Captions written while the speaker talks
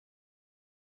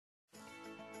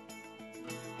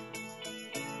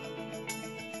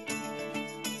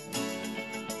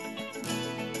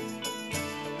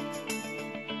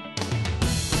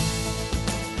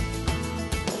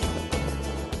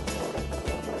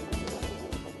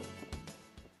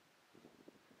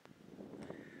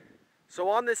So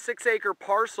on this 6-acre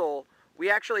parcel, we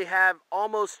actually have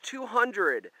almost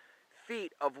 200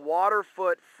 feet of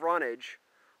waterfoot frontage.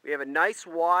 We have a nice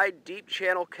wide deep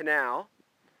channel canal.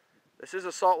 This is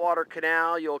a saltwater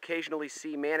canal. You'll occasionally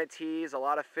see manatees, a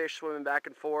lot of fish swimming back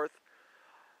and forth.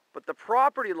 But the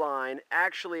property line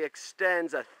actually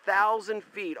extends 1,000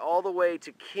 feet all the way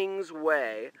to Kings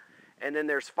Way, and then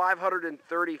there's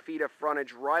 530 feet of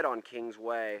frontage right on Kings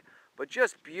Way. But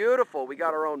just beautiful. We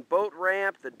got our own boat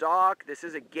ramp, the dock. This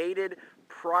is a gated,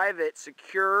 private,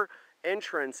 secure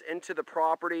entrance into the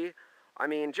property. I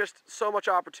mean, just so much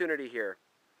opportunity here.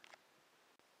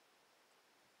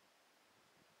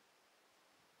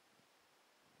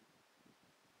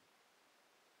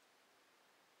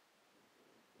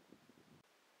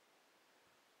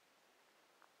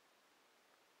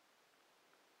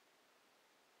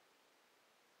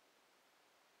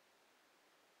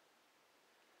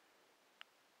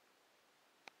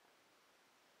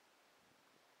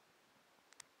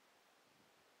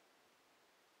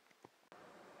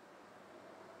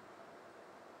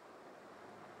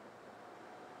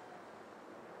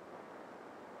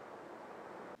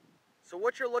 So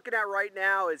what you're looking at right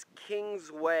now is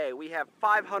Kings Way. We have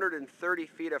 530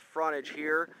 feet of frontage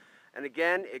here. And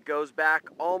again, it goes back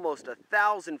almost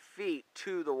 1,000 feet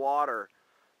to the water.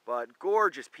 But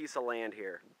gorgeous piece of land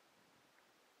here.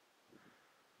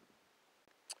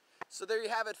 So there you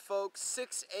have it, folks.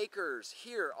 6 acres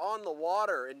here on the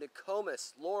water in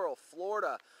Nokomis, Laurel,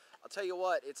 Florida. I'll tell you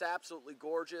what, it's absolutely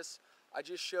gorgeous. I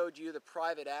just showed you the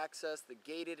private access, the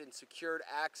gated and secured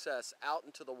access out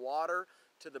into the water,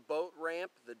 to the boat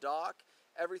ramp, the dock.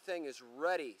 Everything is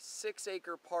ready.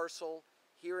 6-acre parcel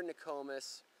here in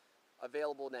Nokomis,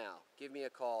 available now. Give me a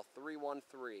call,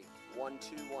 313-1218.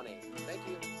 Thank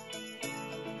you.